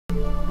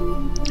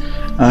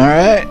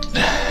Alright.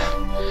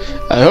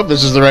 I hope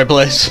this is the right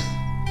place.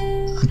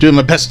 I'm doing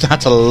my best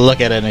not to look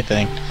at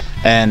anything.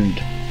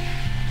 And...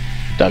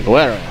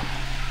 Daguerro.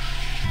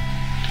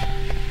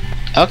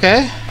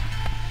 Okay.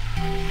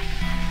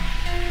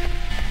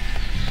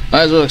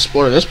 Might as well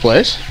explore this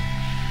place.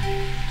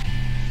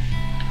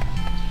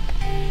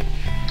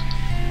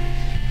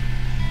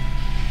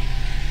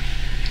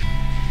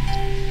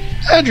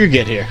 How'd you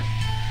get here?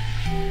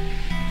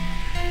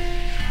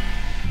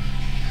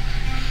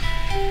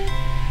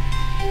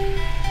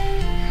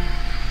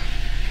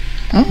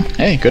 Oh,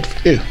 hey, good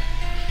for you.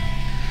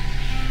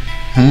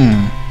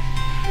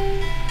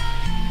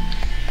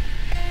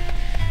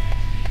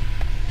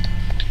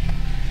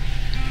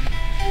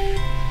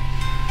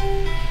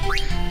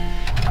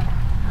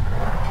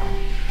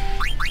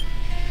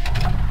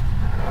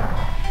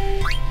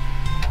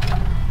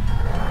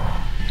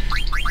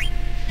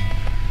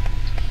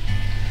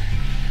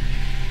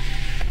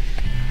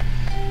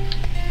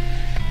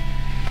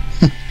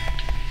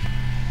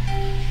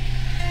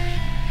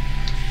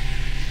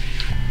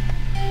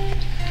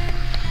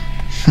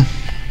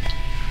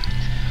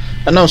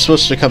 I know I'm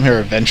supposed to come here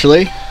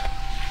eventually.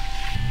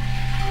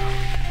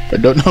 I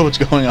don't know what's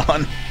going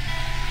on.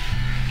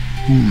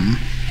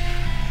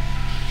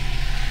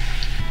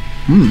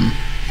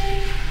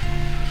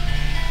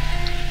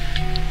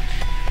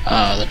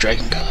 Ah, the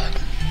Dragon God.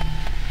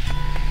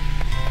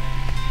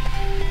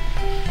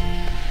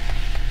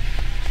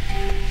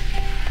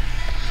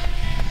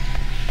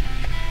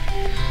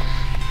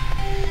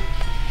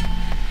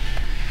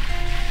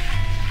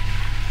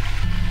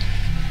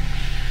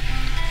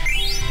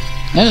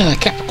 Ah,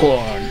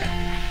 Capricorn.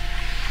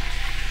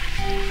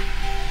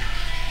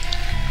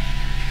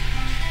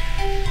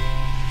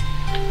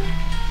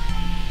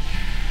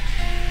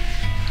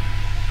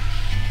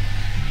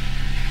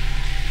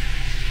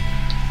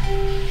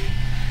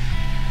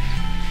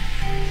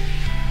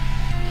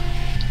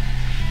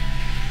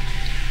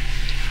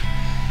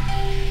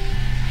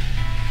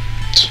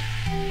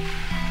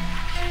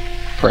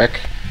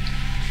 Prick.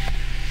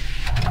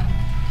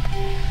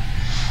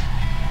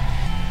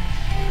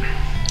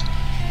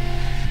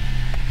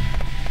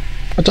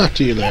 I'll talk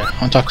to you there.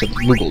 I'll talk to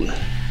Google.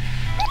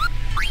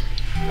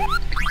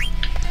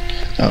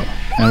 Oh,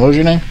 and what was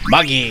your name?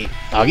 Moggy.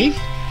 Moggy?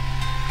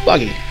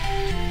 Boggy.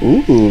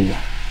 Ooh.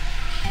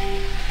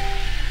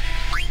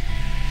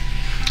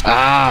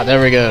 Ah, there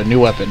we go.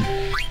 New weapon.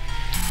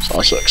 It's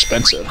also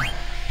expensive.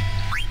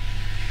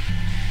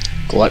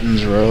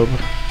 Glutton's robe.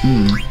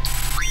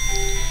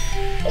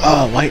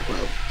 Oh, white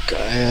robe.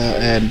 Gaia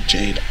and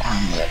jade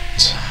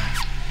armlet.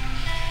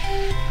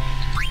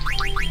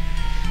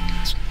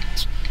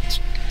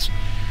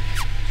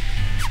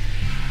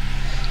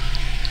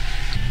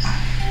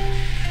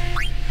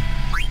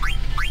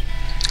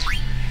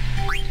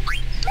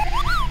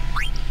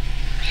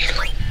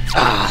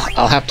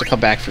 I'll have to come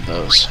back for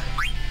those.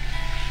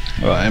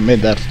 Well, I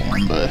made that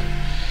form, but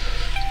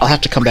I'll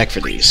have to come back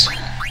for these.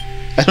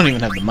 I don't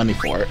even have the money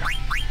for it.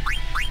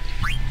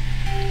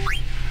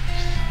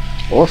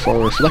 Or for a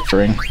reflect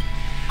ring.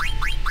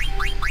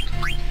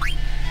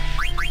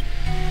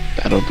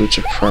 Battle boots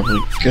are probably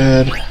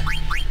good.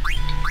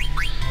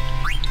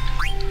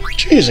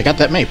 Jeez, I got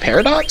that many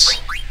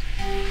paradox?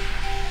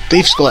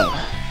 Thief's Glow.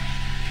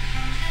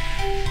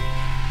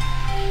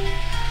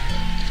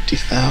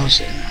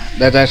 50,000.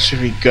 That'd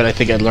actually be good. I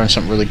think I'd learn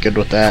something really good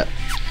with that.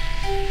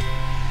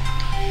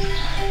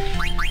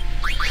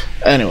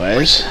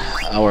 Anyways,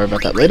 I'll worry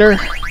about that later.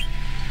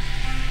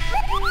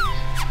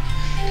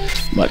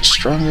 Much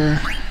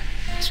stronger.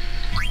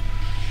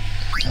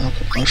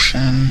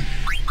 Locomotion.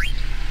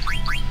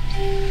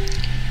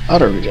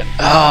 Auto regen.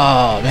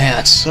 Oh man,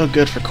 that's so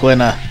good for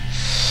Quina.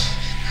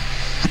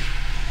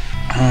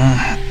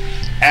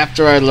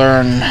 After I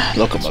learn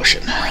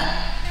locomotion.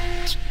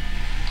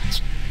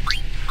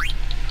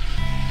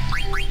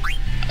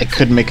 I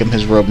could make him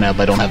his robe now,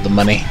 but I don't have the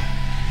money.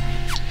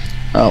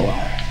 Oh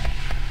well.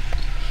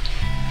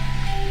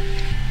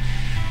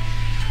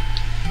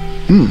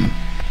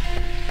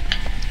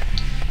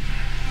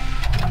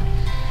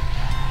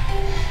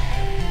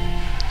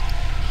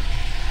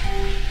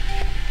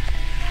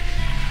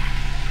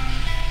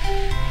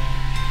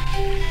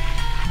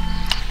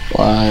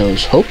 Well, I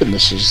was hoping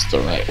this is the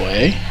right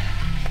way.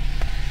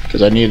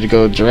 Because I needed to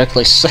go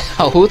directly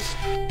south.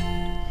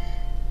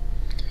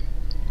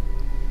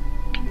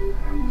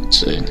 Let's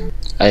see.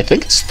 I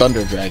think it's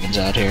Thunder Dragons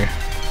out here.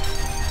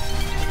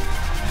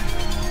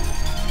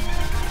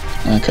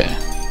 Okay.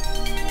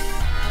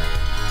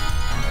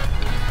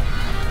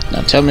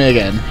 Now tell me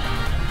again.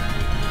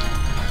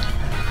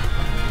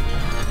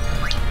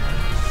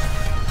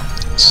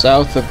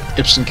 South of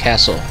Ipsen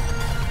Castle.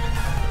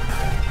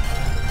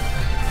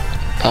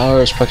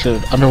 Power is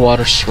protected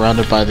underwater,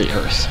 surrounded by the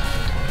earth.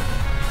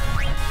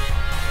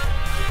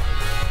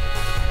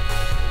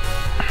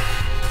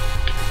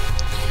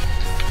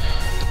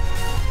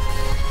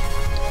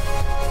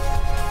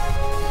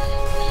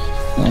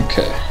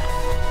 Okay.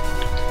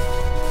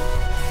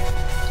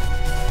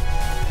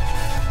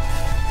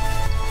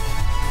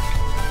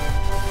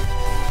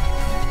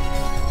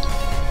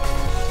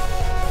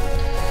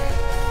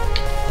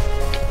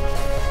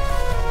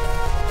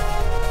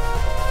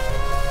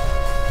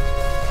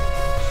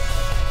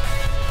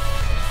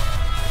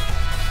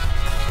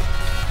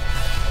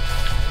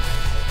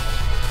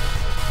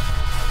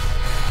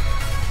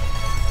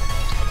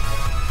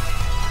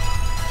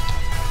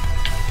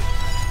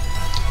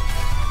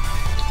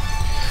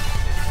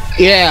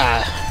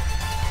 Yeah.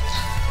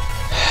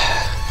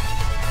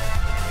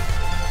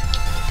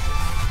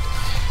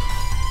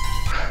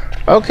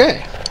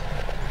 Okay.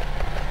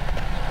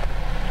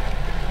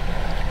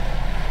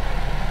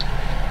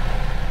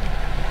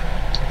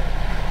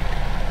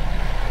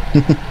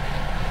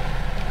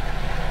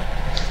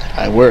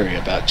 I worry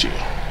about you.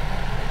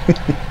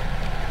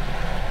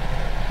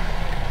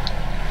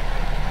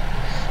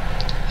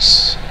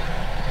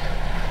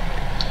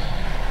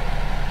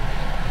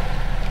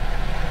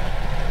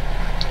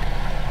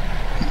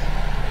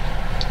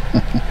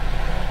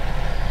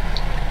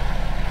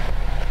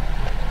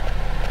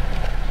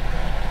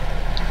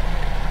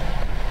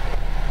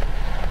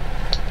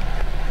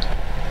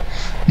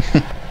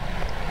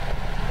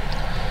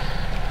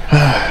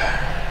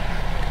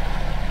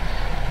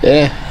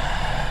 Yeah.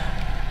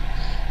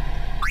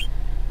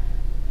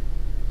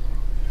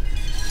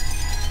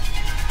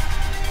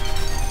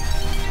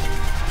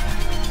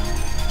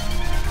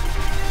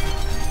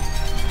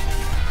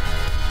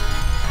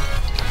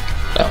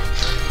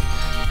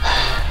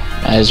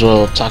 Might as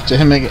well talk to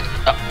him again.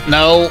 Oh,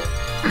 no.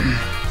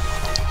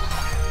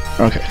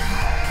 Okay.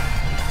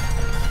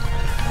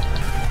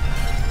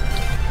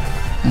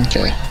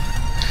 Okay.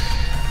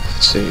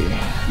 Let's see.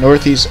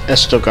 Northeast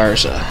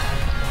Estogarza.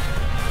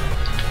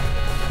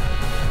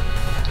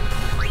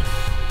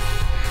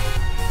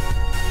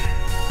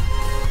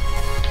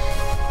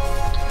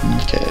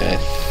 Okay.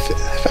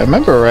 If I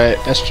remember right,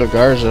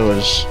 Estogarza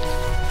was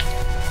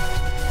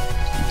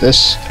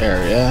this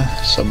area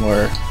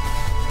somewhere.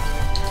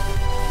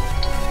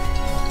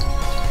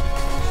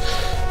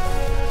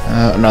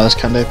 No, that's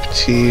kind of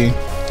petit.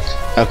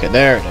 Okay,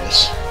 there it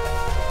is.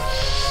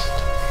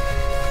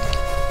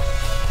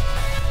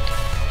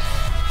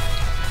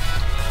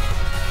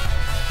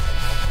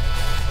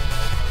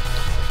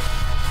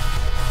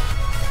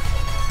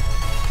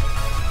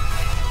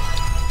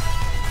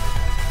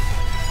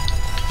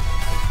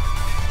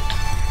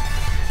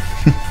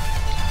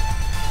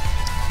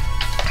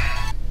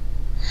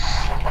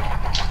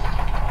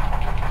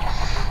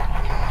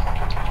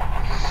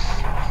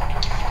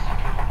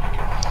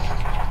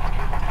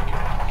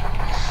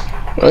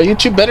 Well, you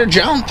two better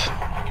jump.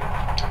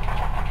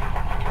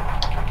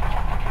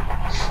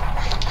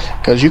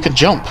 Because you can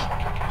jump.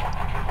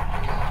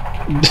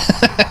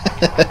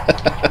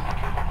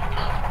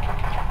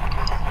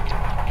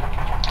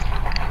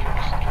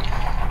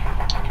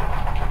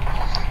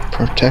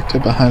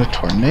 Protected behind a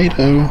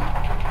tornado.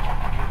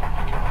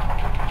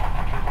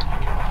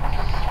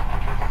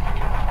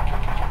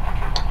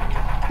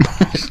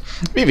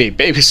 Maybe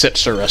babysit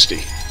Sir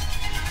Rusty.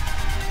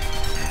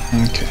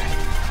 Okay.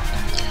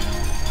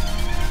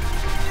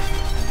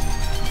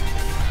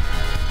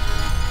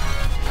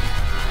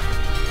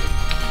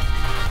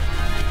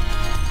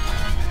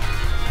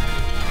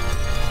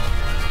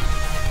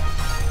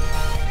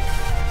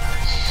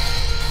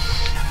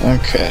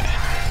 Okay.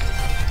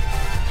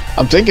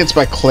 I'm thinking it's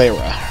by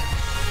Clara.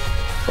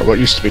 Or what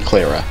used to be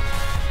Clara.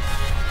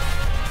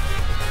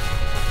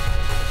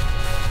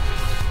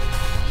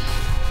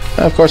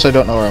 Of course I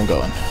don't know where I'm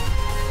going.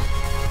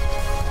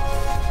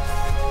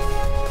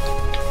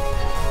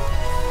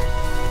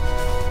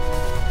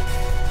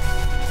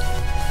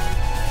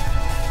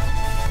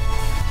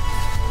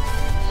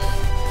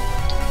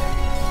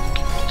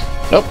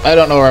 Nope, I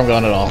don't know where I'm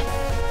going at all.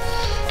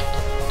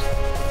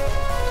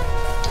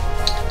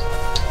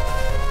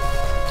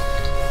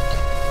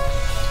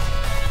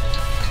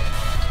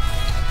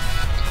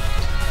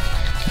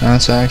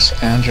 Contacts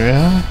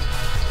Andrea.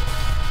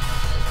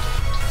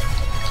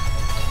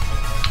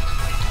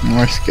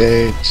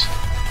 Northgate.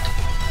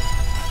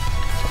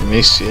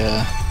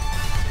 Amicia.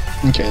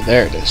 Okay,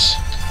 there it is.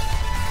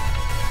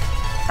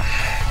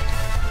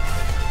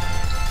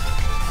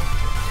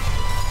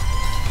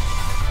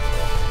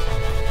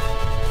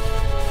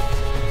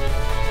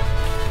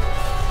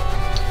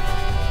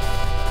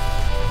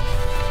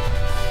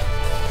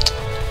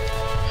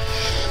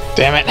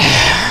 Damn it.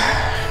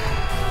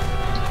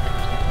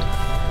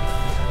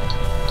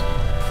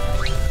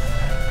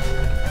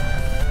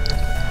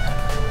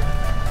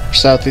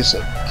 Southeast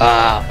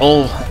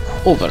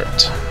over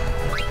it.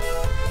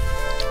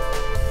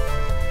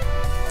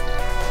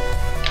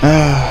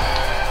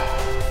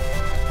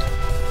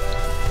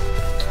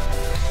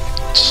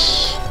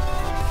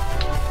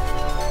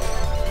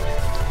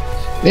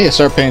 Need to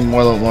start paying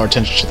more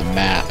attention to the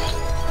map.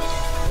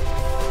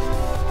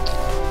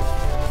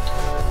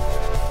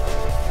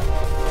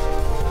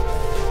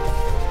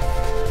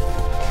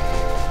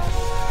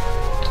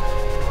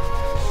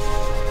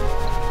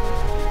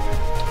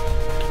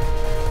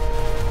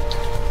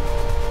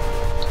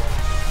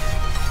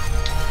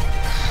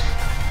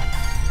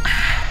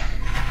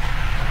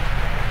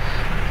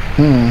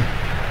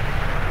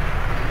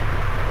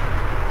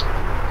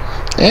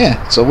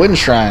 Yeah, it's a wind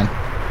shrine.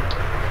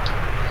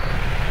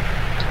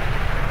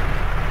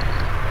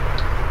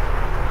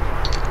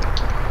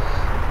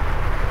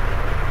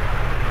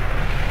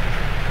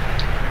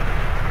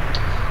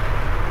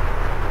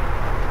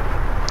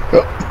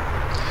 Oh.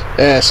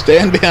 Yeah,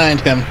 stand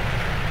behind him.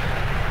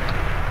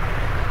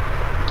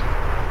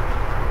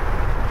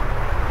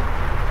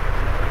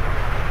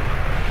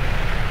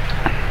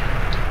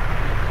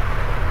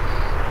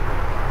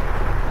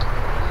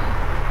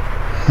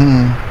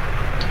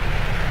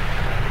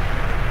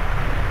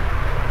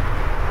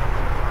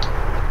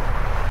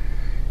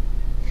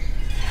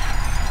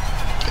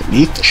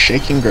 Beneath the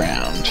shaking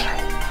ground.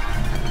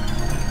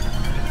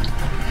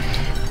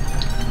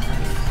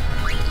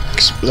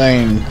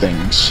 Explain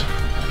things.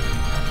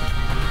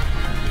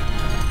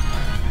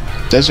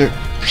 Desert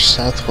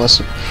southwest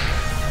of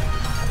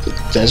the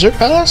Desert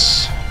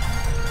Palace?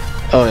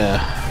 Oh yeah.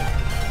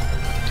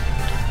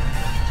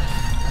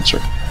 That's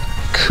where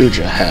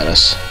Kuja had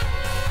us.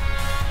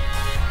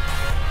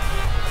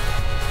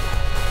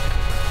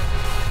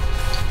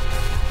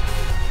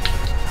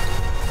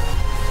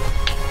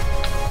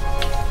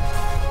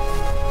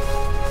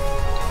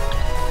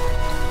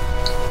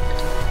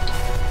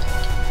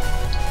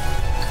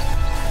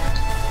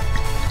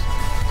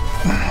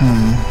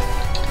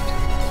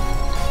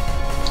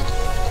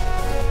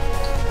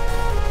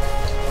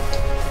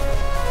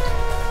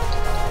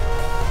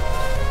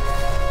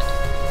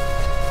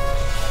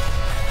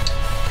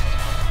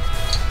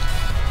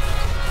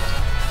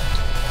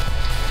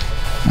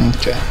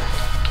 Okay.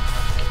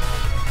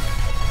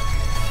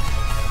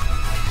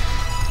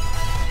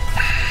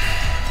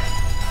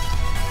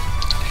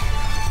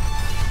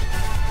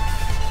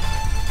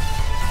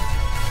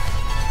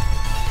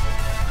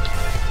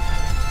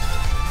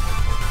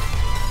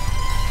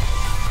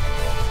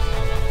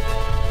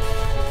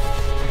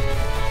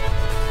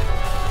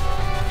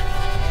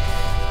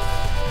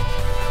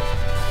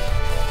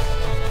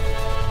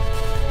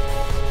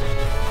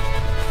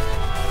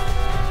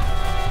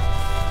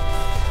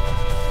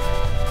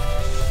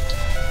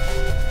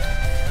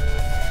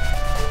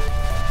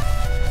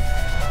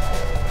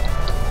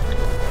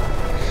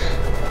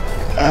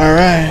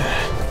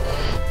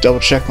 Alright. Double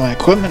check my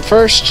equipment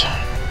first.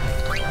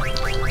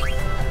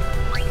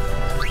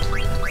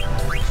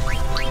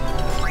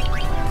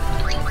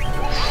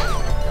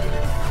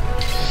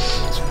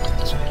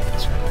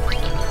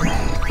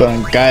 Put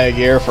on Gaia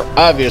gear for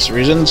obvious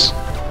reasons.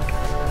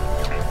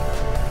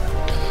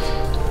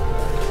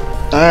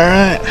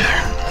 Alright.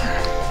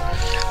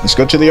 Let's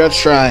go to the Earth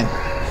Shrine.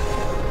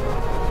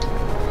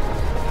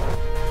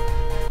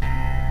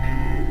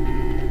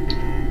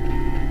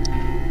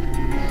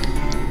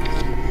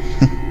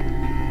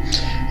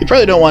 You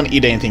probably don't want to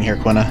eat anything here,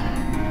 Quina.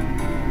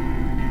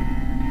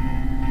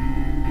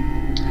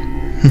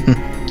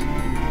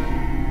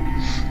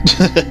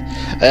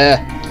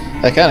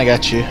 I kinda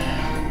got you.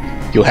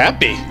 You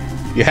happy?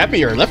 You happy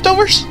you're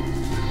leftovers?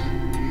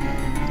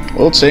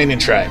 Old saying in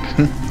tribe.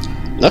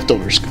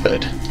 Leftovers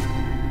good.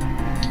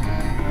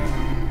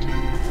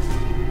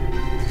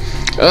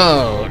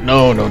 Oh,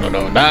 no,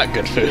 not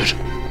good food.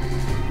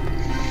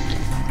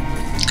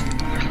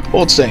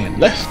 Old saying,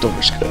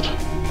 leftovers good.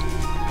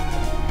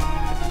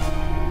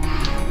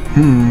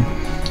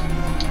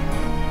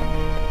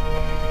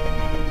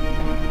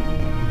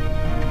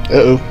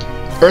 Uh-oh.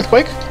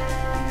 Earthquake?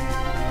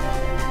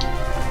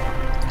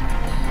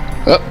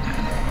 Oh.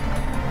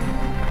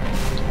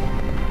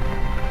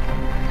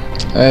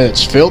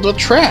 It's filled with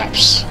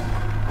traps.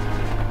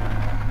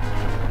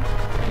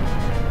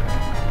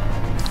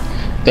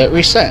 That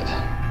reset.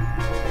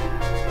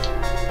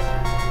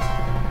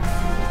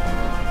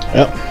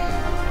 Yep.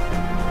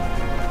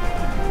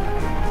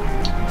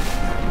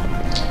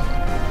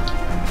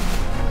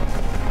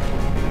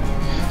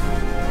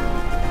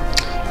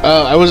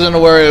 I wasn't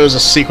aware it was a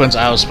sequence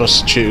I was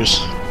supposed to choose.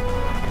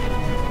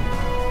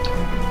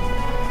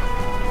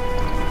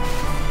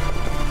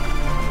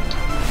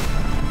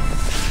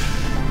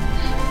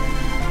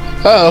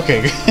 Oh,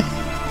 okay.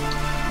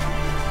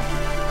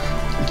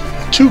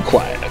 Too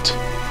quiet.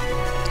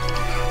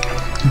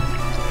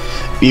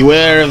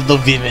 Beware of the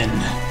women.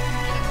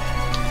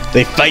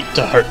 They fight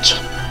to hurt.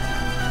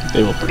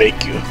 They will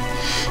break you.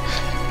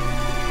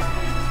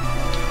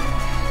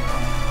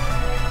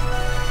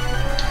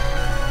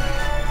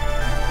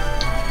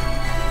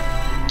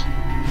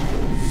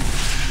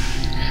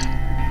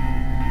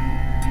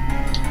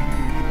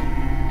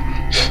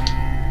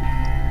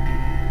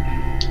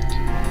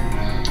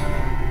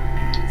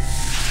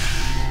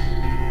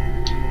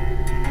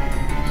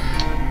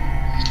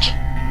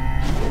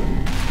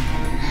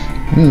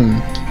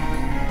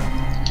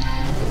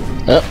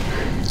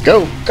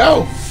 Go,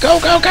 go, go,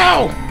 go,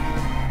 go!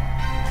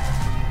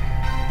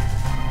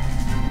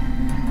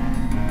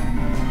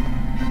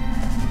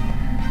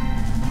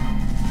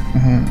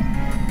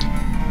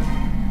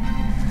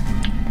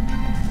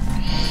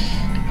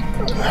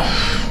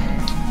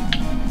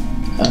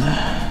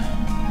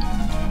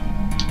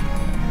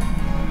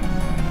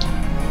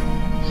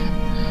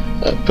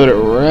 Put it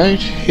right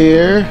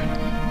here.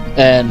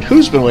 And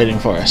who's been waiting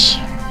for us?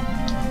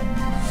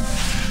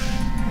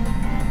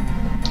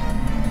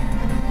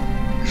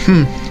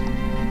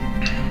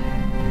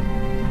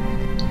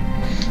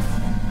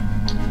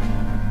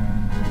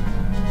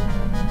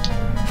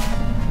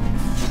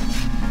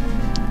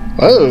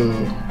 Whoa.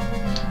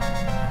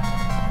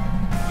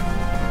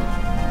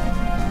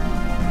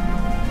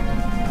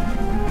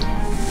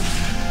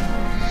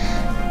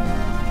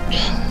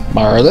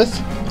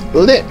 Marlith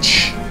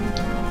Lich.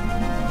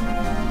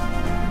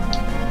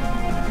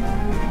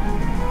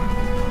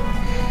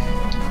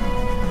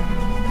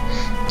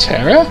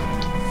 Terra?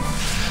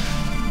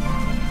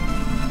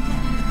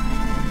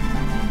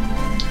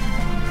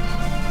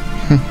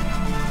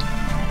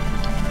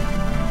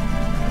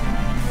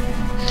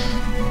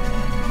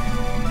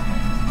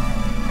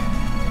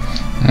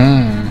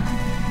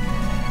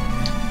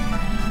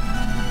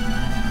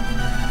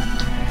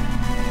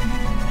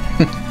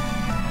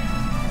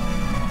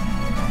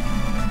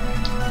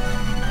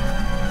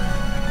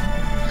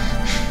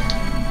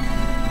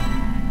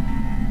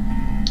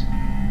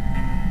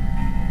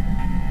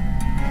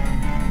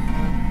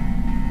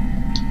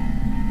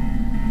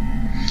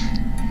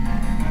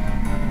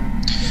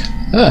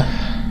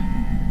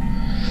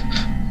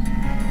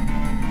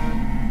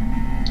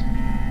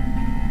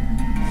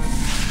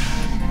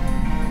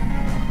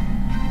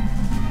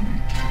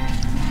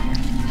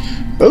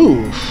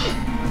 Ooh,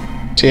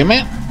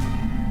 Tiamat.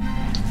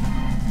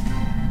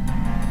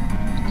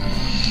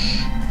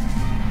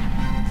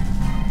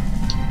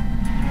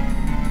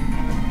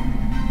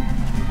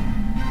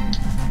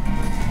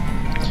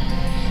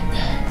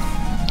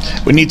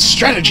 We need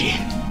strategy.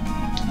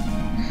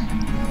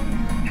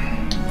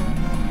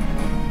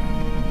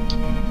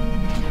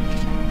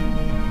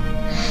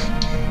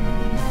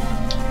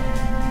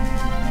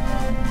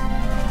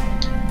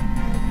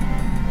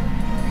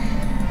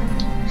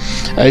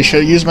 I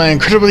shall use my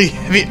incredibly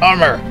heavy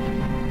armor.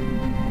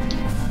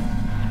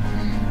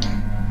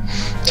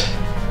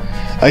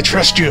 I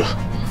trust you.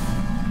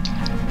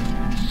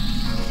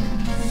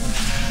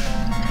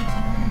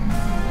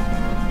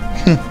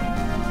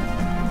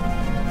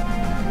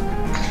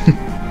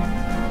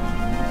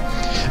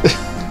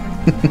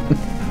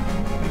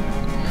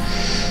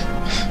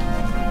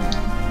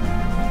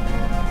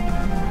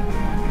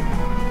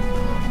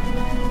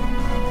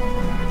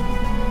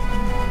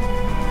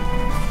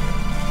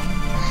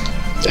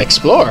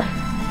 Explore.